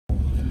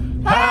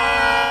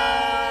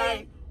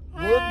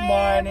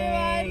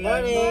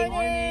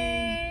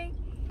morning!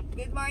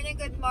 Good morning,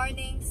 good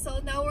morning. So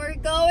now we're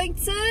going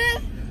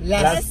to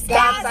Las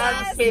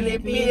Casas,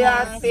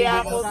 Filipinas De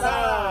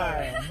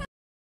Acuzar!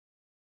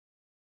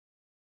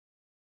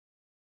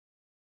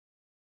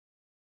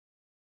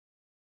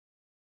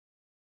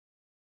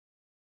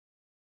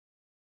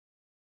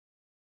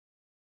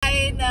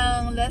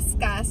 ng Las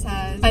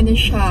Casas. Ano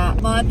siya?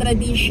 Mga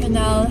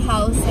traditional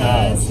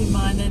houses, yung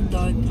mga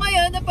nandun.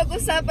 Ngayon,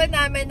 napag-usapan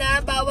namin na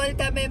bawal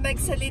kami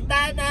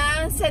magsalita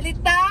ng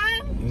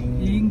salitang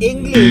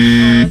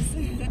English.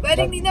 Well,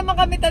 hindi naman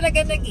kami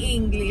talaga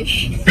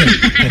nag-English.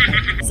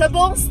 Sa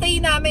buong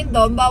stay namin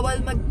doon,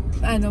 bawal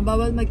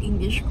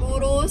mag-English.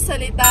 Puro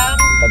salitang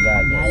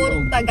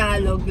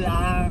Tagalog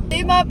lang.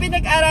 Yung mga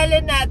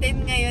pinag-aralan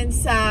natin ngayon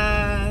sa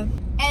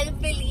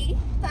Elfili.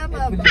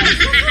 Tama ba?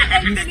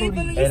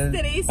 Elfili.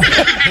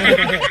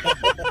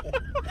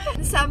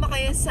 Nasama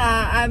kayo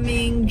sa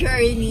aming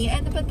journey.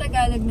 Ano ba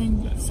Tagalog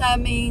nun? Sa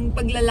aming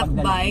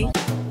paglalakbay.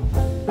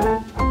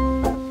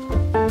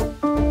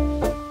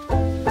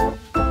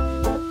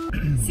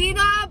 Sino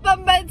ang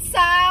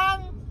pambansang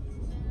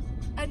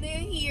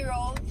yung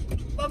hero?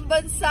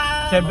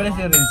 Pambansang... Siyempre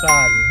si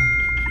Rizal.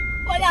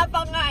 Wala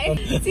pa nga eh.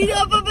 Sino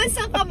ang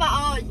pambansang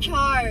kamao?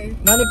 Char.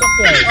 Manny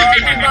Pacquiao. Oh,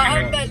 diba?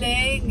 Ang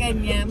galing.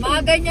 Ganyan. Mga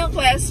ganyang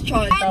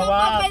question. Anong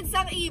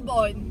pambansang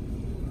ibon?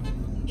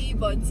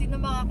 Ibon. Sino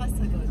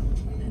makakasagot?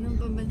 Anong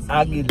pambansang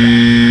Agila.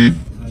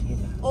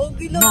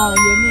 Agila.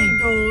 Maya na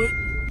eh.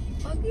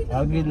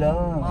 Agila.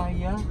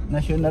 Maya.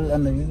 National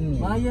yun eh.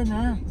 Maya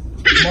na.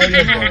 Maya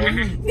ba?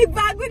 Di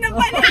bago na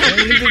pala.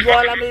 Hindi ko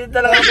alam. Hindi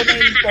talaga ako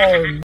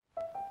na-inform.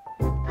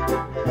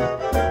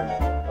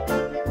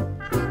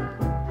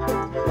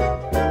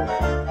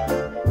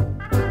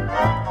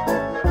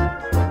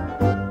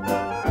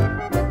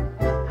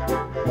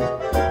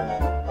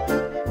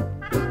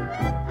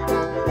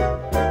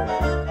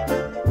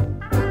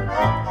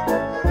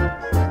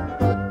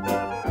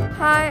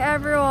 Hi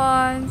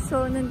everyone!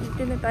 So,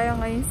 nandito na tayo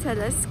ngayon sa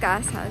Las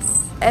Casas.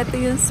 Ito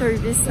yung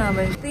service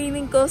namin.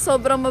 Feeling ko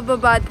sobrang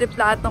mababad trip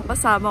lahat ng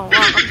kasama ko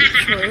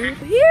kakapicture.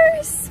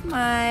 Here's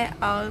my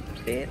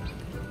outfit.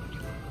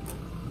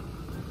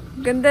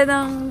 Ganda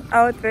ng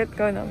outfit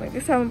ko na. May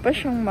kasama pa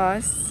siyang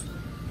mask.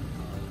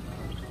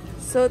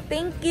 So,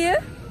 thank you!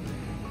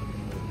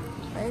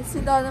 Ayun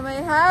si Donna May.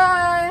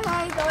 Hi!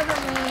 Hi Donna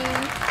May!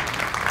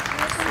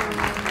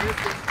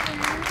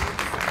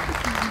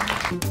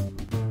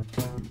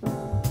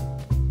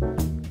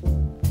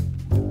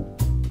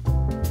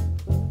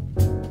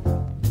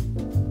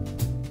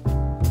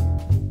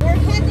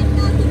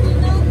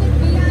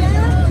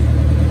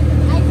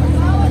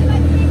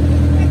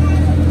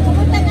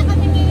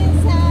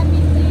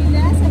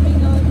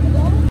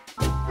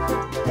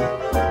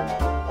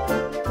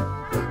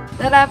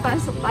 Tara,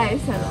 pasok tayo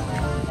sa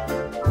labas.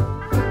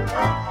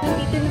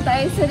 Nandito na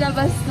tayo sa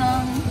labas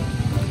ng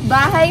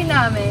bahay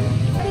namin.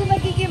 Ito yung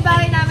magiging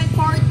bahay namin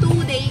for 2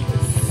 days.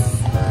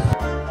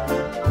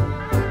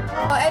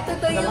 So, ito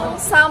to yung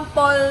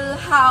sample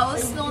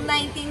house noong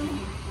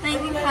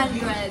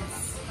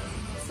 1900s.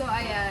 So,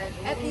 ayan.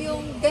 Ito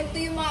yung, ganito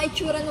yung mga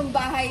itsura ng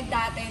bahay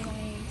dati.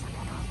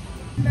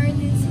 Meron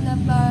din sila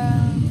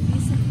pang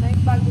disinfect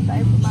bago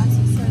tayo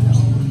pumasok sa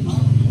loob.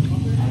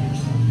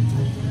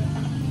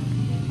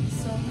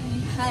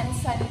 Hand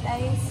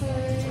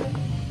sanitizer.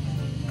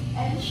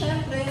 And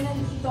syempre,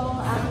 nandito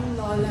ang aming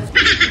lola.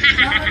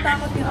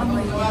 Nakakatakot yung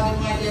amoy ko.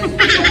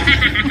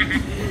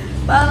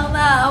 Parang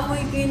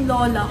naaamoy ko yung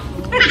lola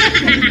ko.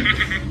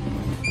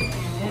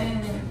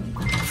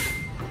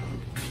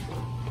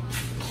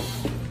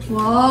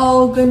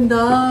 Wow,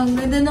 ganda.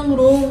 Ganda ng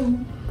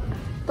room.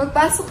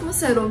 Pagpasok mo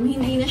sa room,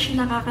 hindi na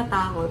siya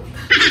nakakatakot.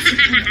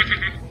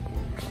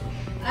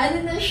 Ano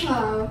na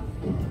siya?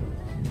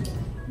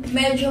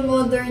 Medyo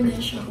modern na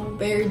siya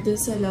compared to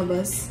sa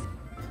labas.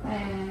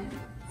 Ayan.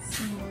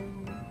 So,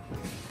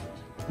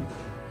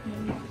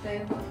 dito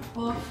tayo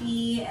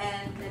coffee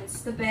and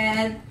that's the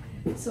bed.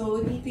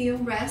 So, dito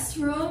yung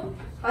restroom.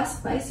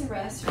 Pasok tayo sa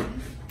restroom.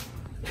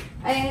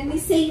 Ayan,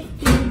 may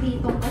safety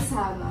dito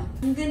kasama.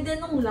 Ang ganda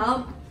ng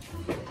lamp.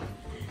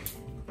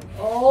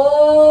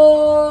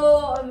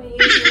 Oh!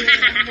 Amazing!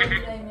 Ang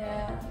ganda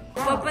niya.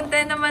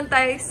 Papunta naman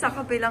tayo sa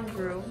kabilang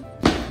room.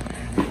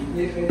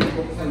 Hindi pwede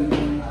ko sa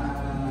yung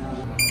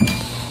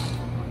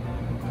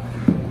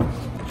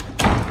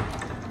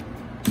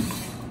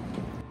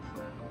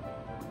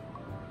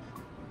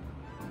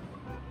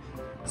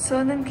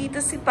So, nandito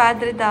si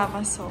Padre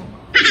Damaso.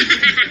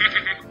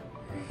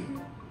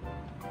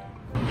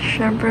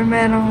 Siyempre,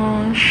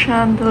 merong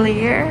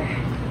chandelier.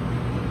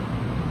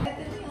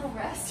 Ito na yung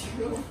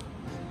restroom.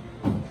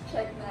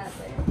 Check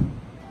natin.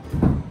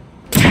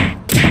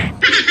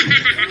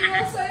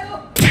 Ano sa'yo?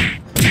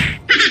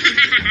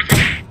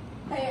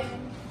 Ayan.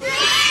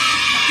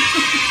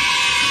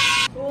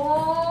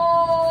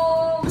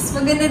 Oh! Mas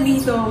maganda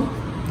dito.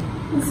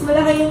 Mas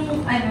malaki yung,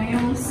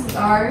 yung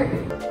cigar.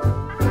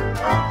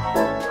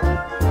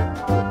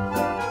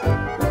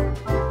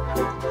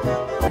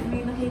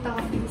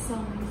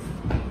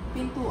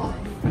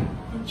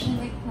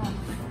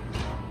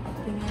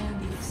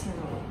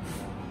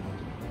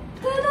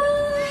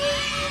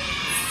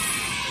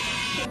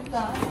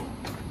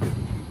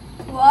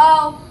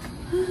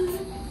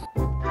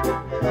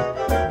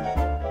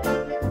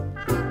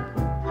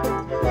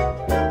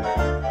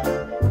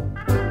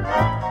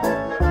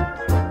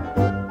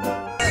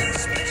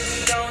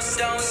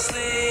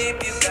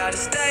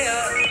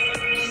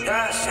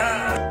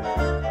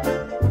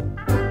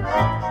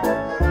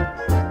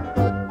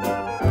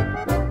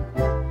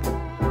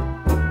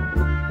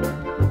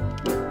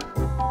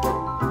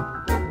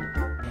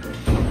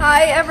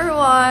 Hi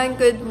everyone!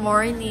 Good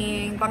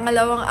morning!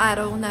 Pangalawang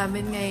araw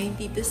namin ngayon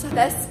dito sa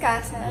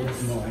Casas.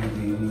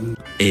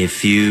 A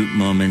few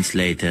moments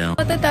later.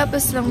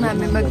 Matatapos lang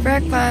namin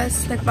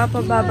mag-breakfast,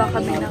 nagpapababa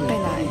kami ng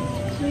Pinay.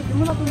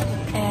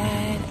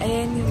 And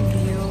ayan yung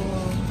view.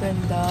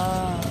 Ganda.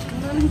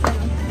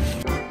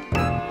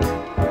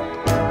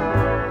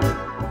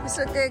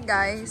 So okay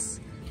guys,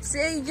 si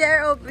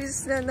Esguerra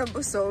obvious na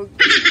nabusog.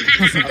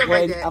 Busog ka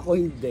ba, Jer? Ako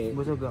hindi.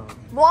 Busog ako.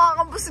 Mukha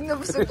kang busog na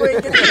busog ko.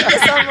 Hindi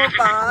kasama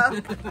pa.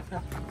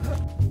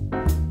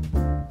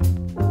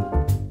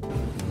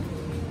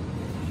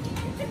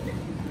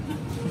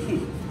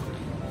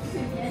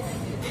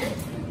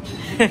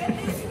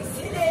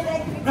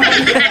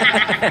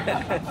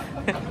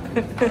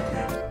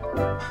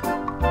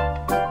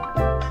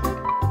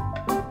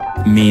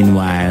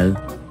 Meanwhile,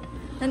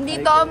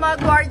 nandito ang mga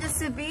Guardia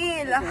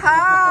Civil.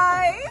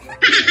 Hi!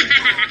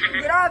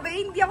 Grabe,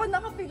 hindi ako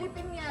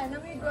naka-Philippine yan na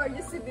may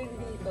Guardia Civil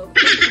dito.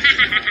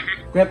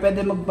 Kaya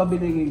pwede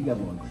magpabili ng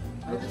gamot.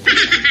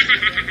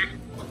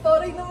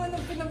 Toray naman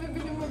ang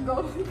pinabibili mo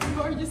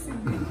Guardia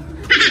Civil.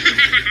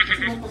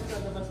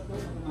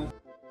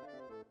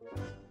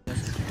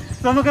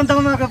 So magandang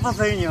umaga po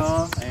sa inyo.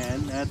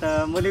 Ayan. At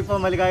muli po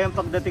maligayang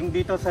pagdating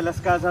dito sa Las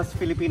Casas,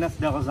 Filipinas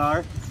De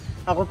Acuzar.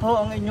 Ako po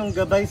ang inyong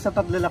gabay sa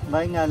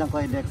paglalakbay, ngalan ko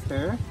ay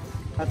Dexter.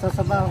 At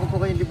sasamahan ko po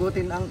kayong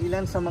libutin ang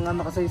ilan sa mga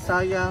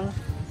makasaysayang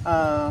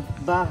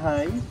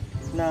bahay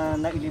na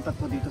nailipat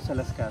po dito sa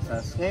Las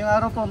Casas. Ngayong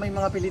araw po may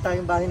mga pili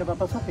tayong bahay na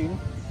papasukin.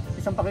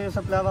 Isang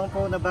pakiusap lamang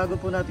po na bago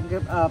po natin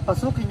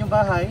pasukin yung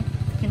bahay,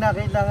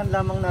 kinakailangan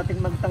lamang natin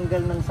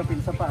magtanggal ng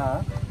sapin sa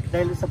paa.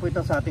 Dahil isa po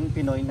ito sa ating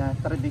Pinoy na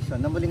tradisyon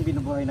na muling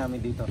binubuhay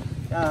namin dito.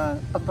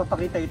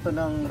 Pagpapakita ito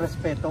ng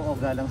respeto o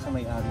galang sa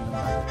may-ari ng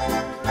bahay.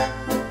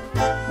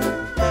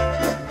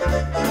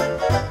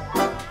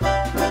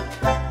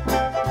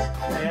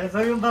 So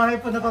yung bahay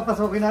po na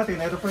papasukin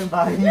natin, ito po yung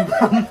bahay niyo.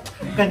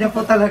 Kanya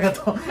po talaga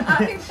to.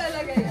 Akin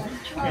talaga yan.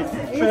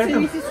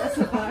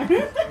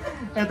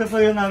 Ito po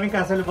yung aming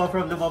Casa Lubao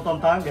from Lubao,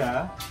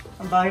 Pampanga.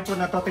 Ang bahay po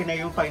na to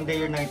tinayo pa in the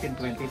year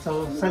 1920.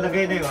 So sa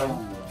lagay na yun,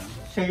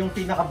 siya yung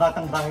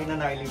pinakabatang bahay na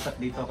nailipat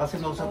dito.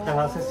 Kasi most of the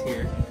houses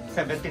here,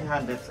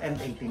 1700s and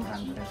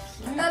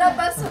 1800s. Tara,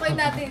 pasukin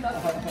natin.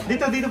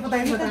 Dito po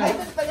tayo sa tayo.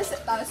 Dito pala sa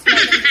taas.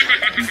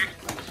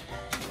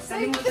 So,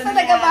 hindi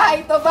talaga bahay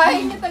to.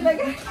 Bahay niya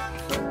talaga.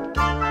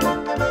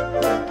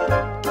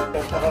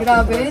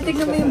 Grabe,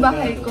 tignan mo yung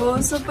bahay ko.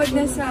 So pag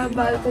nasa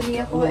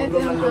balcony ako, ito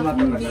yung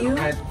aking view.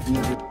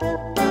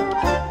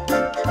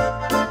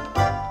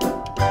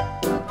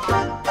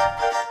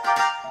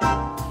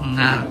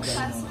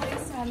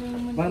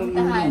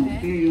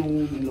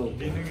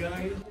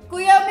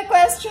 Kuya, may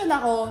question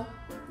ako.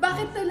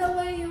 Bakit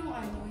dalawa yung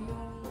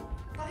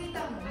pakita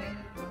mo?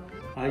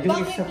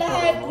 Bakit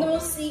lahat ng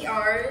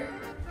CR,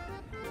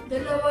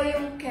 dalawa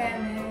yung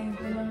keme?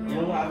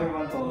 Yung other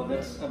one po,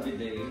 that's a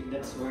bidet.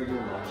 That's where you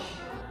wash.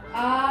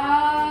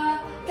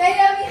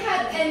 Kaya may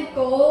hot and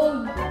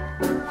cold.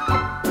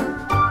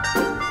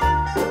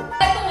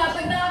 Ito nga,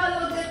 pag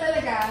nakakaload ka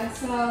talaga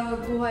sa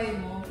buhay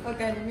mo, pag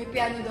may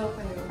piano daw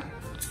kayo,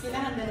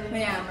 kailangan dalawa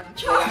mayaman.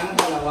 Kailangan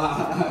dalawa.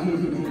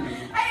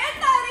 Ay, ang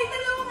taray,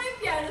 dalawa may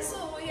piano.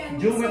 So, yan,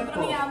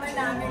 sobrang yaman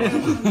namin.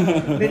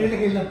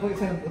 Nililagay lang po,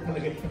 isa lang po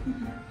talaga.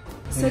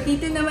 So,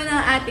 dito naman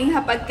ang ating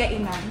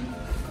hapagkainan.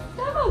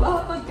 Tama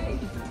ba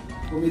hapagkainan?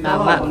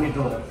 Tama.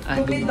 Kumidor.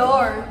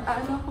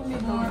 Ano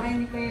kumidor? Ay,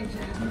 hindi kayo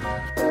dyan.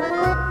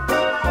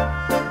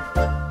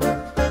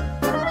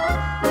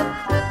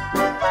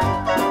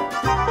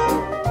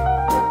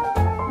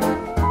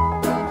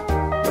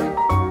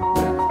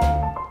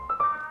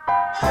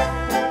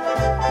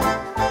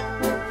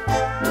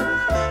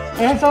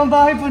 Ayan, so ang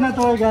bahay po na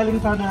ito ay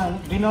galing sa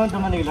Binondo,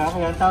 Manila.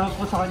 Kaya ang tawag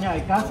po sa kanya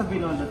ay Casa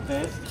Binondo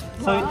Fest.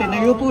 So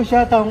itinayo po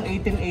siya taong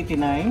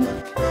 1889.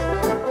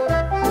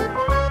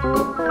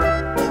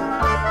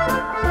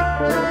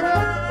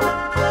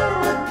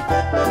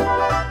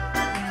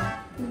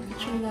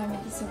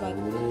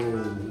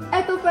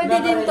 Ito pwede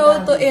din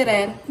to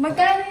i-rent.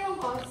 Magkano yung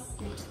cost?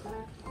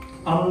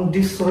 Ang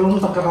this room,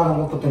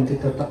 pagkakaroon ko po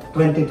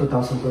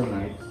 22,000 per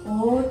night.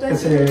 Oh,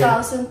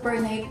 22,000 per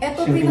night.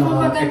 Ito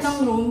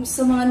pinakamagandang room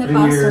sa mga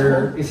napasok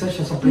ko. Isa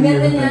siya sa premier.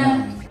 Ganda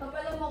niya.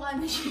 Papalamukha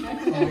na siya.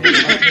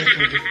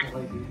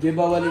 Di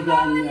ba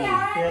waligaan niya?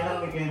 Kaya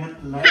lang nag-inat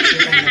light.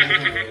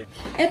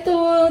 Ito,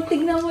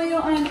 tignan mo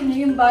yung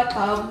yung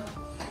bathtub.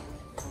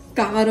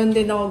 Kakaroon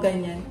din ako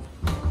ganyan.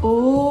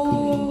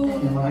 Oh!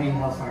 Yung mga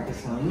in-house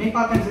artists na. May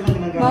pattern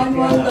silang ginagamit.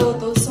 Manual daw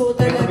to. So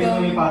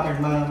talagang... May pattern,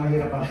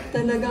 mahirap pa.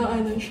 Talagang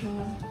ano siya.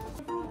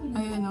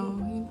 Ayan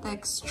o, yung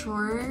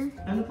texture.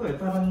 Ano po eh,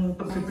 parang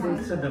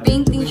pag-print sa damit.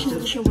 Painting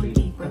siya siya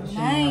wallpaper.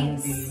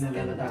 Nice! Hindi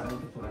nalalatakan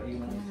ito.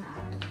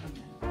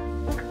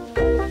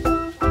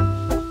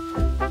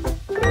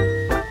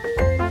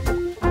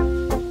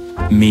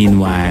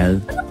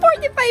 meanwhile, Ano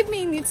 45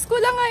 minutes?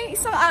 Kulang nga yung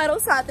isang araw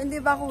sa atin, di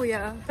ba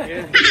kuya?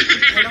 Yeah.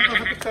 Walang pa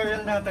sa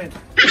pictorial natin.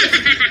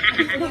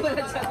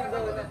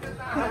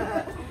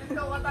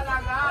 Ikaw ka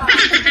talaga.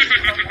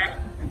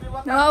 Hindi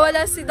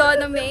Nawawala si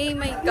Donna May,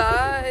 my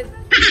God.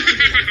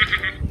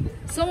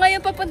 So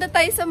ngayon papunta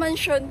tayo sa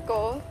mansion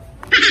ko.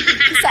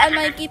 Kung saan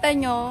makikita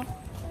nyo,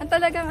 ang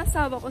talagang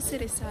asawa ko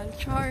si Rizal.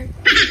 Char.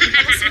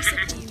 Ako si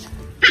Josephina.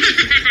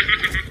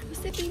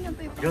 Josephina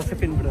ba yung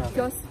Josephine Bra.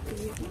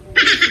 Josephine.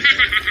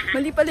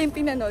 Mali pala yung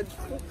pinanood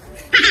ko.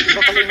 Di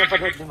ba pala yung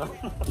napanood niyo ba?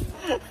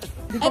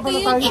 Ito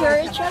yung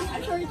church. Ang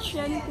church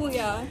yan,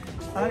 kuya.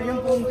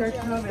 Yung pong church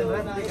namin,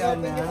 Replica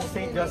na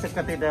St. Joseph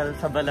Cathedral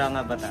sa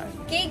Balanga, Bataan.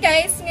 Okay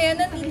guys, ngayon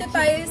nandito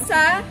tayo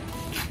sa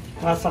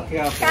Casas,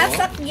 Quiapo.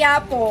 Casas,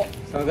 Quiapo.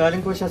 So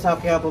galing po siya sa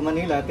Quiapo,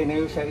 Manila.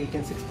 Tinayo siya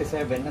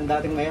 1867. Ang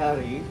dating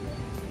may-ari,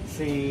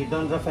 si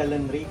Don Rafael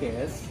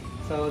Enriquez.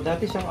 So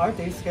dati siyang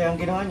artist, kaya ang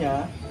ginawa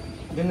niya,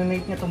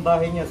 dinonate niya itong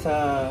bahay niya sa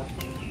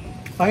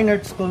Fine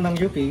Arts School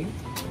ng UP.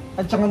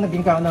 At saka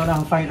naging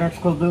kauna-una ang Fine Arts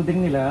School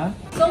building nila.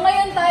 So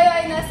ngayon tayo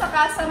ay nasa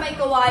Casa May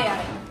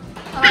Kawayan.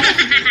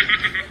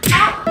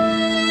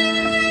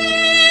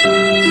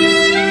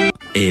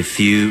 A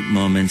few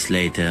moments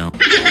later.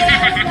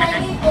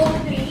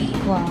 1903.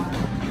 Wow.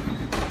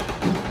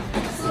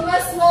 So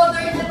mas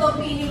modern na to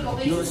feeling ko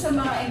kaysa sa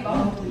mga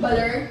ibang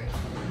color.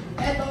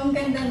 Eto, ang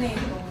ganda na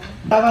ito.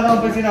 Tama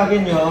naman po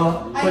sinabi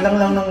nyo, kulang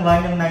lang ng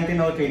bahay ng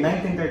 1903,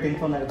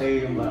 1913 po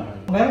nalagay yung bahay.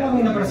 Meron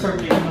kami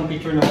na-preserve dito ng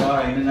picture ng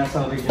bahay na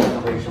nasa original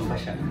location pa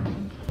siya.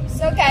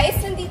 So guys,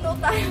 nandito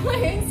tayo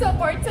ngayon sa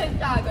Port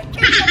Santiago.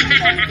 Check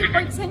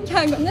Port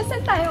Santiago.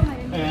 Nasaan tayo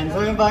ngayon? Ayan, so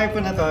yung bahay po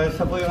na to,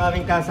 siya po yung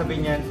aming Casa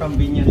Binyan from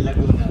Binyan,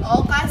 Laguna.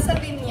 Oo, Casa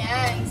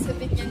Binyan. Sa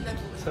Binyan,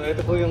 Laguna. So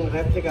ito po yung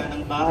replica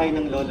ng bahay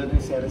ng lolo ni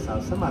Sir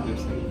Rizal sa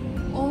Mother's Day.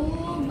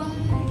 Oh,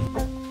 bahay.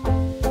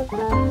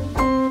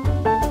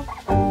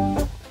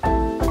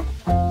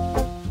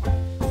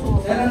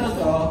 Ano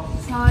to?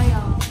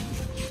 Sayang.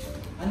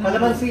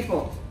 Kalamansi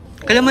po.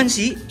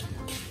 Kalamansi?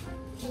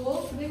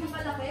 Oo, hindi mo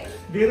malaki?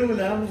 Biro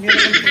lang, meron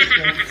ang fruit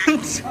ko.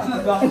 Ano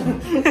ba?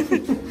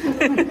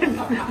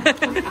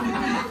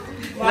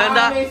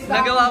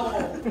 Nagawa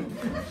ko.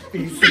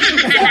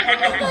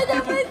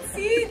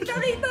 Kalamansi!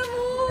 Nakita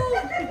mo!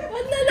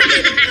 Ang lalaki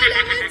ng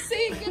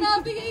kalamansi!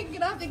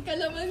 Grabe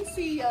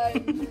kalamansi yan.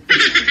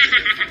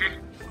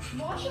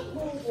 Mukha siyang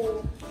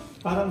buko.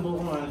 Parang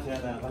buko nga siya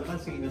na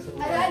kalamansi na sa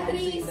buko.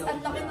 Alatris!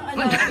 Ang laki ng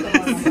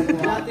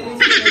alatris.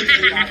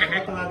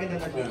 Matawagin na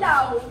siya.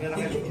 Ilaw!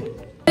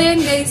 Ayan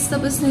guys,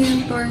 tapos na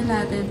yung tour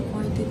natin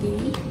for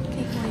today.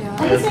 Kay Kuya.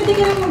 Alis, hindi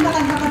ka lang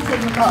maglakad-lakad sa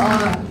inyo.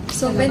 Oo.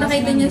 So,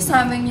 pinakita niya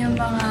sa amin yung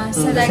mga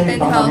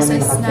selected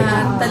houses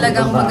na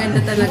talagang maganda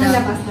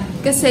talaga.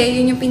 Kasi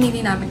yun yung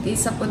pinili namin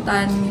kaysa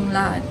puntahan yung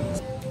lahat.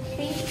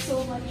 Thank you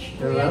so much.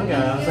 You're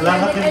welcome.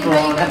 Salamat din po.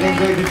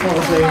 Nag-enjoy din po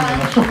ako sa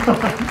inyo.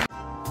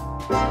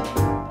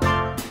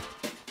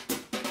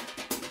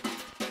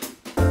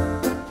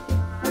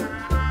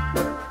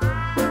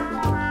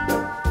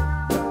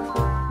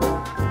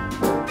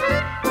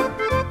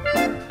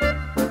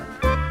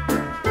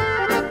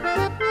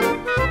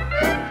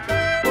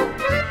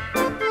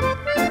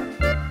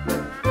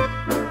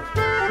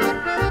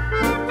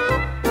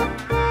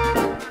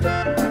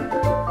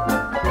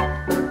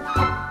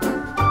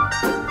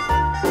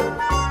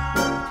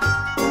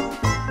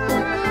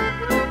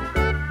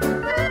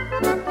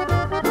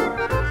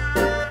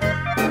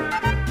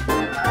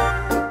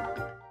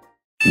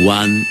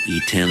 One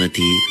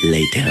eternity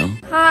later.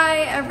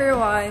 Hi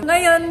everyone!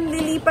 Ngayon,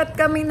 lilipat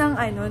kami ng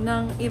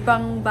ng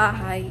ibang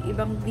bahay,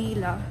 ibang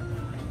villa.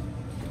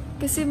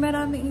 Kasi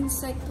maraming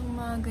insektong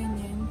mga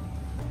ganyan.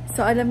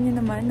 So alam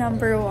niyo naman,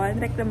 number 1,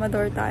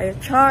 reklamador tayo.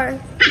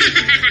 Char!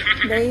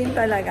 Ganyan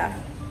talaga.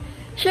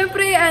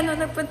 Siyempre,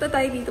 nagpunta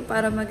tayo dito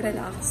para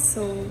mag-relax.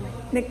 So,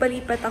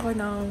 nagpalipat ako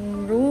ng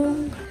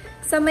room.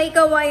 Sa May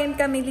Kawayan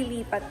kami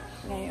lilipat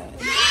ngayon.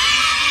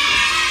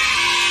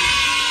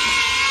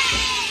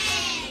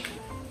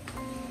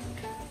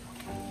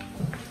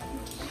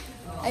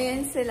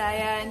 Ayan sila,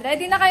 yan.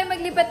 Ready na kayo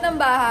maglipat ng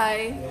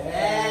bahay?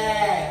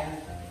 Yeah!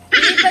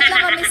 Lipat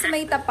lang kami sa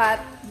may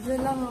tapat.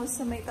 Diyan lang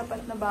sa may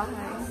tapat na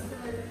bahay.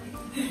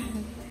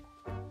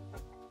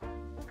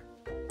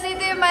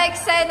 Dito yung mga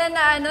eksena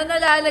na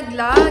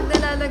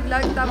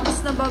nalalaglag,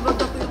 tapos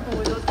nababagak yung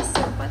ulo, tapos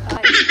yung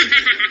patay.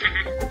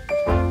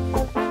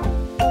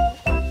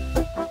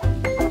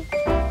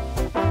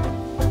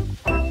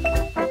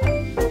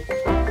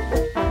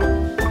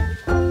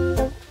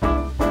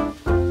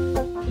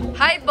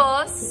 Hi,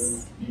 boss!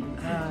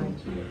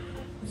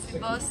 Si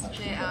Boss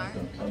JR.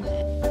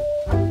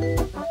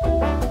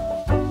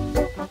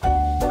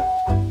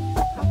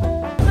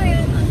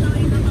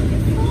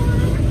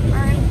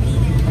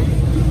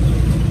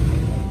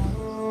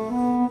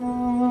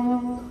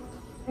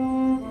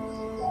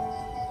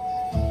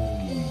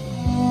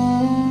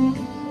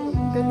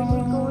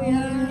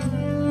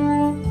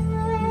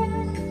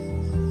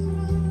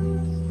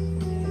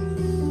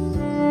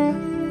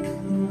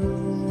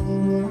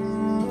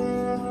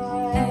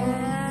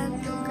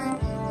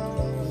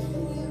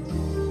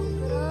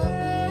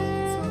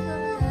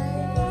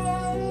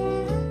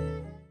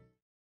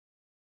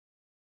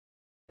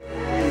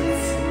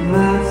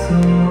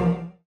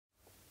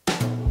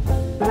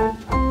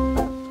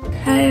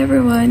 Hi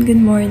everyone! everyone!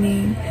 Good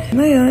morning!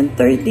 Ngayon,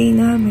 third day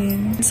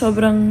namin.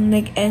 Sobrang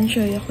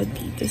nag-enjoy ako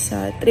dito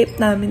sa trip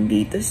namin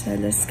dito sa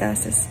Las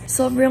Casas.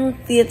 Sobrang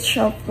fit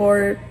siya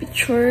for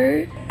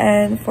picture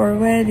and for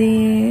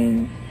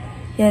wedding.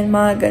 Yan,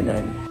 mga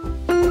ganon.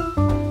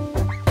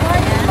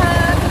 Morning,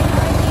 ma'am!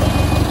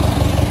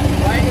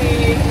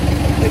 Morning!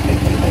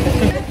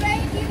 Siyempre,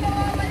 hindi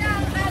mawawala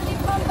ang ating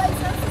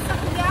pambansang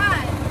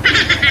sasakyan.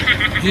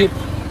 Jeep!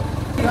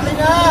 Kaya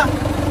na!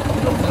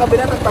 Yung sa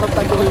kabila,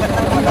 nagparatagoy na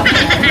naman ako.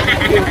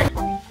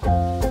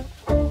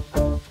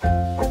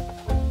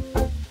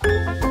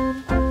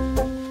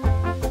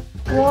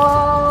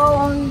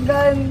 Wow! Ang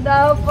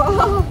ganda pa!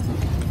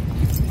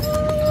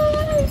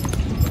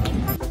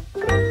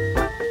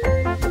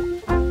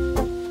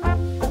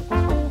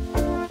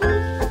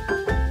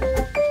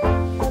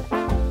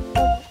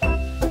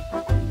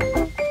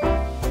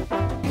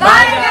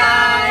 Bye,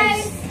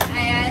 guys!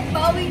 Ayan,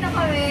 pauwi na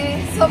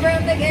kami.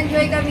 Sobrang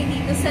nag-enjoy kami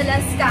dito sa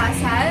Las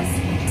Casas.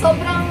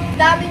 Sobrang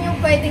dami yung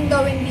pwedeng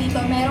gawin dito.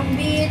 Merong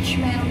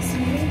beach, merong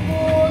swimming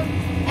pool,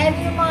 and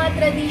yung mga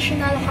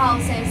traditional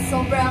houses.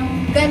 Sobrang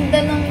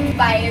ganda ng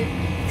vibe.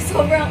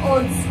 Sobrang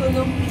old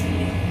school ng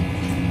feeling.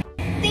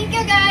 Thank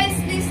you, guys!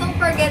 Please don't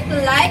forget to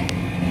like,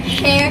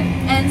 share,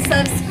 and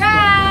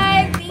subscribe!